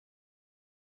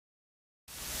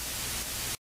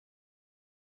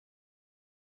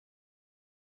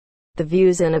The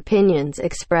views and opinions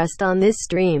expressed on this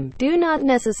stream do not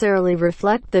necessarily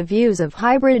reflect the views of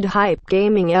Hybrid Hype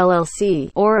Gaming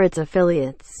LLC or its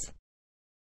affiliates.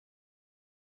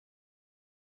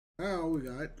 Now we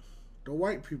got the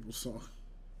white people song.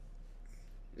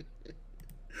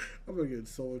 I'm gonna get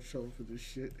so much trouble for this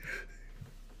shit.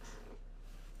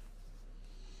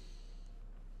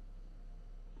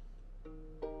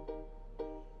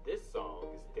 This song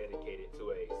is dedicated to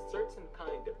a certain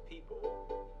kind of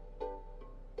people.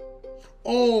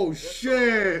 Oh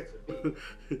shit!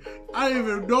 I didn't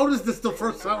even notice this the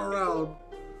first time around.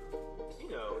 You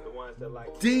know, the ones that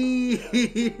like Damn.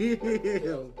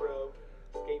 Bro,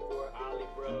 skateboard ollie,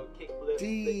 bro, kickflip,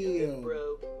 Damn.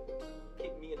 bro,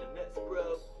 kick me in the nuts,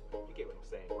 bro. You get what I'm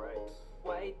saying, right?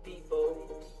 White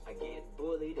people, I get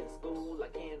bullied in school. I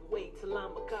can't wait till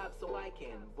I'm a cop so I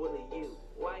can bully you.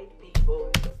 White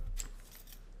people.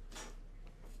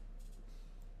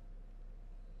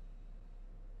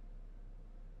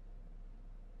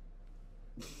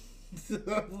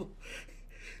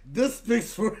 This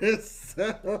speaks for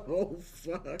itself. Oh,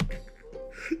 fuck.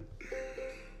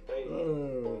 Hey.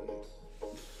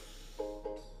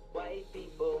 White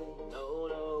people,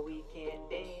 no, we can't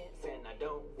dance, and I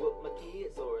don't whoop my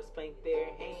kids or spank their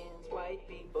hands. White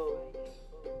people,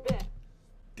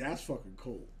 That's fucking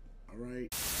cool. All right.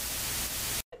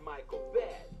 bad Michael,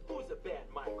 bad. Who's a bad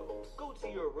Michael? Go to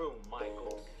your room,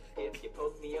 Michael. If you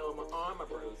poke me on my arm, I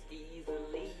bruise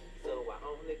easily. So I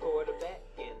only quarterback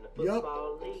in the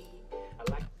football league. I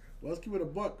like. Well, let's keep it a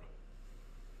buck.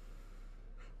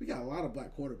 We got a lot of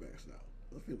black quarterbacks now.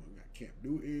 Let's see, we got Cam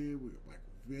Newton, we got Michael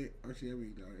Vick. Actually, I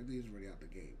mean, I think he's already out the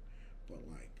game. But,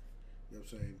 like, you know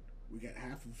what I'm saying? We got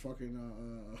half of fucking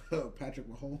Patrick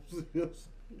Mahomes. You know what I'm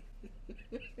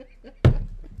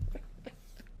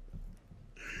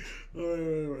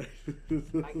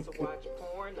saying? Like to watch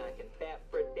porn, I can fap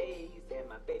for days, and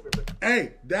my favorite.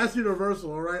 Hey, that's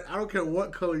universal, all right? I don't care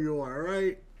what color you are, all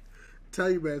right? Tell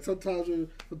you, man, sometimes you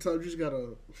just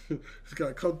gotta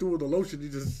come through with the lotion. You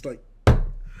just like,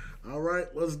 all right,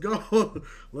 let's go.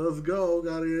 Let's go.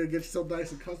 Gotta get yourself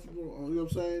nice and comfortable. You know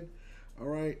what I'm saying? All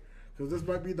right? Because this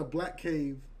might be the Black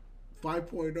Cave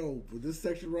 5.0. But this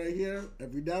section right here,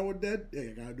 every now and then, hey,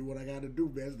 I gotta do what I gotta do,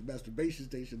 man. It's the masturbation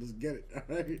station. Let's get it, all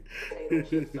right? Potato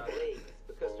chips are laid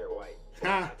because they're white.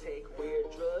 I take weird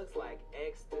drugs like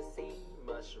ecstasy,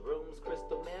 mushrooms,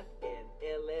 crystal meth, and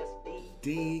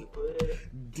LSD.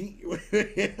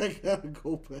 I gotta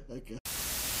go back.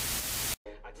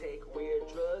 I take weird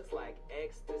drugs like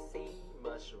ecstasy,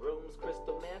 mushrooms,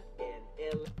 crystal meth, and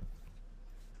LSD.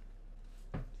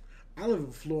 I live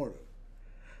in Florida.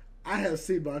 I have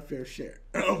seen my fair share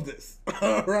of this.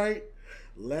 All right?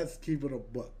 Let's keep it a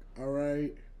buck. All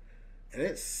right? And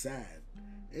it's sad.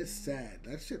 It's sad.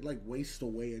 That shit like wastes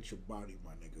away at your body,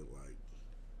 my nigga. Like,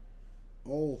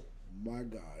 oh my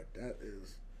God. That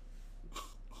is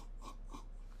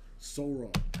so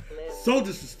wrong. So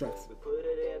disrespectful. We put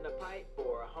it in a pipe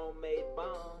for a homemade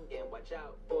bong, and watch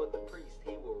out for the priest.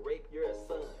 He will rape your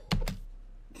son.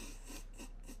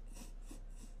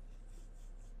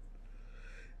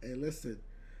 Hey, listen.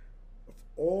 Of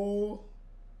all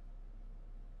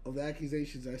of the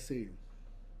accusations I see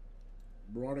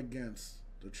brought against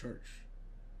the church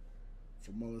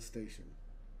for molestation,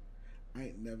 I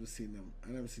ain't never seen them.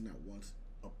 I never seen that once.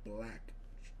 A black.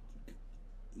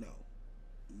 No.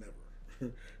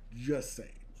 Never. Just saying.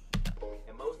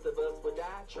 And most of us would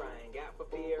die trying out for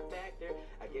fear factor.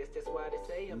 I guess that's why they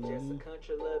say I'm just a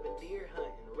country loving, deer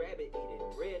hunting, rabbit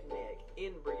eating, redneck,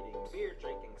 inbreeding, beer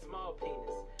drinking, small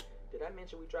penis. Did I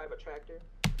mention we drive a tractor?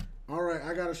 All right,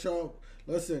 I gotta show.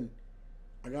 Listen,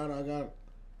 I got.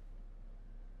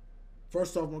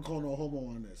 First off, I'm gonna call no homo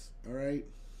on this. All right,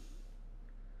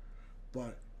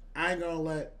 but I ain't gonna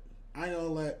let.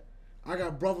 I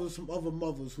got brothers from other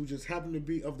mothers who just happen to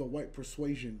be of the white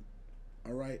persuasion.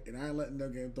 All right, and I ain't letting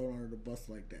them get thrown under the bus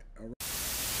like that. All right.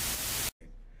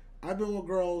 I've been with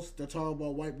girls that talk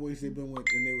about white boys they've been with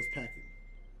and they was packing.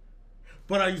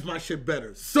 But I use my shit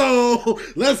better. So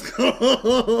let's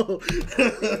go.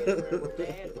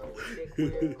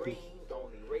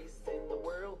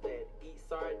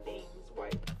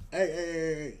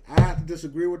 Hey. I have to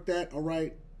disagree with that. All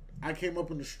right. I came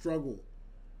up in the struggle.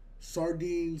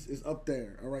 Sardines is up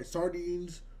there. All right.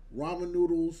 Sardines, ramen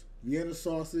noodles, Vienna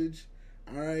sausage.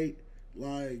 All right.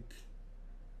 Like.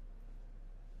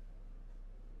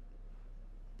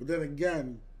 But then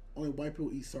again, only white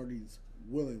people eat sardines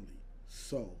willingly.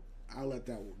 So, I'll let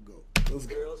that one go. Let's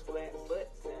go. Girls flat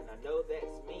butts, and I know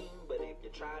that's mean, but if you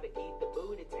try to eat the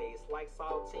food, it tastes like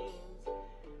saltines.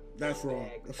 That's wrong.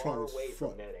 That's wrong as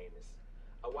fuck. That anus.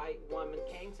 A white woman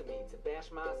came to me to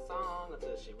bash my song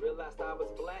until she realized I was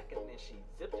black and then she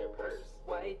zipped her purse.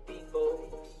 White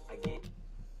people, I get.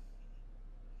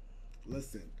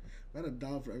 Listen, I'm gonna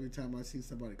die for every time I see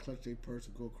somebody clutch their purse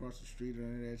and go across the street or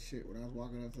any of that shit when I was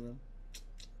walking up to them.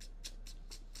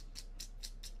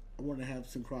 I want to have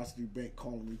Syncrosity Bank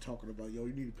calling me talking about, yo,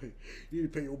 you need to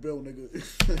pay your bill, nigga.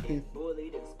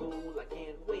 Bullied in school, I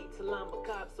can't wait till I'm a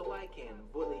cop so I can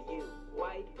bully you.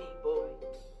 White people.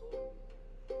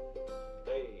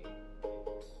 Hey.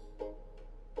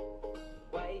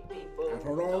 White people. I've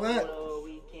heard all that. No,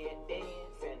 we can't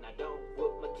dance, and I don't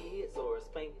whoop my kids or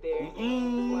spank their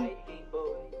hands. White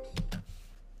people.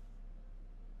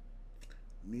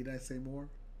 Need I say more?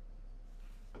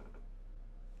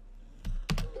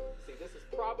 See, this is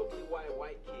probably why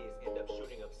white kids end up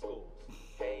shooting up schools.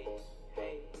 Hey.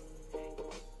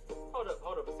 Hold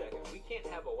up a second. We can't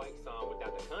have a white song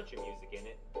without the country music in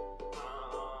it.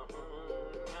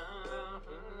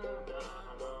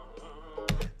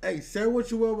 Hey, say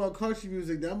what you will about country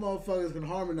music, that motherfuckers can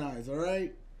harmonize,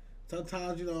 alright?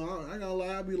 Sometimes, you know, I ain't gonna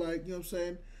lie, I'll be like, you know what I'm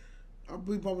saying? I'll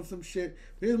be bumping some shit.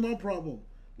 But here's my problem.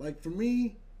 Like, for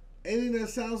me, anything that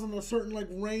sounds in a certain, like,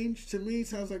 range, to me,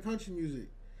 sounds like country music.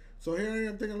 So here I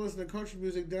am thinking I'm listening to country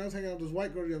music, then I was hanging out with this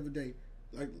white girl the other day.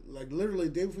 Like literally,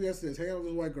 day before yesterday, I was hanging out with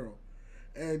this white girl.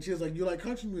 And she was like, you like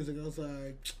country music? I was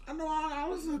like, I know, I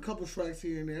listen to a couple tracks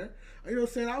here and there. You know what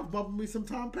I'm saying? I was bumping me some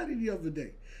Tom Petty the other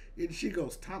day. And she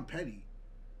goes, Tom Petty?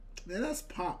 Man, that's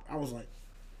pop. I was like,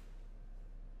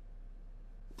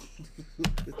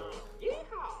 Yeah.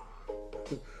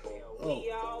 Oh.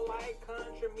 We all like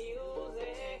country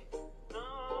music.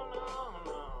 No.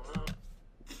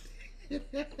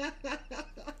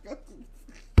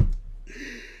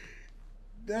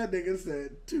 That nigga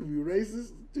said, to be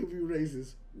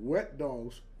racist, wet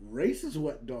dogs, racist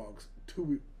wet dogs, to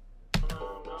be...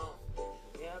 No.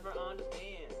 Never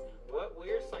understand what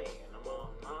we're saying.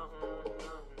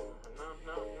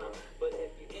 But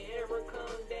if you ever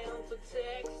come down to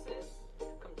Texas,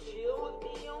 come chill with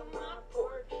me on my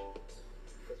porch.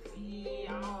 Cause we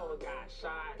all got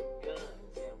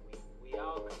shotguns and we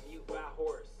all commute by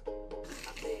horse.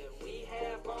 I said we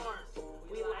have arms,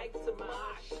 we like to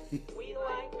mosh, we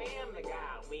like Family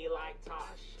Guy, we like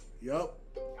Tosh. Yup.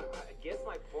 I guess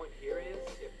my point here is,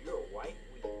 if you're white,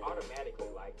 we automatically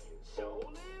like you. So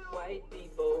white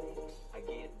people, I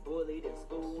get bullied in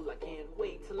school. I can't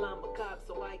wait till I'm a cop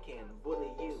so I can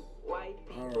bully you. White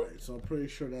people. Alright, so I'm pretty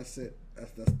sure that's it.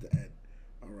 That's the end.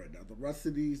 Alright, now the rest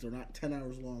of these are not 10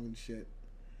 hours long and shit.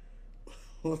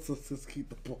 Let's just keep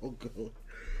the ball going.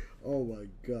 Oh my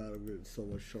god, I'm getting so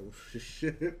much trouble for this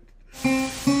shit.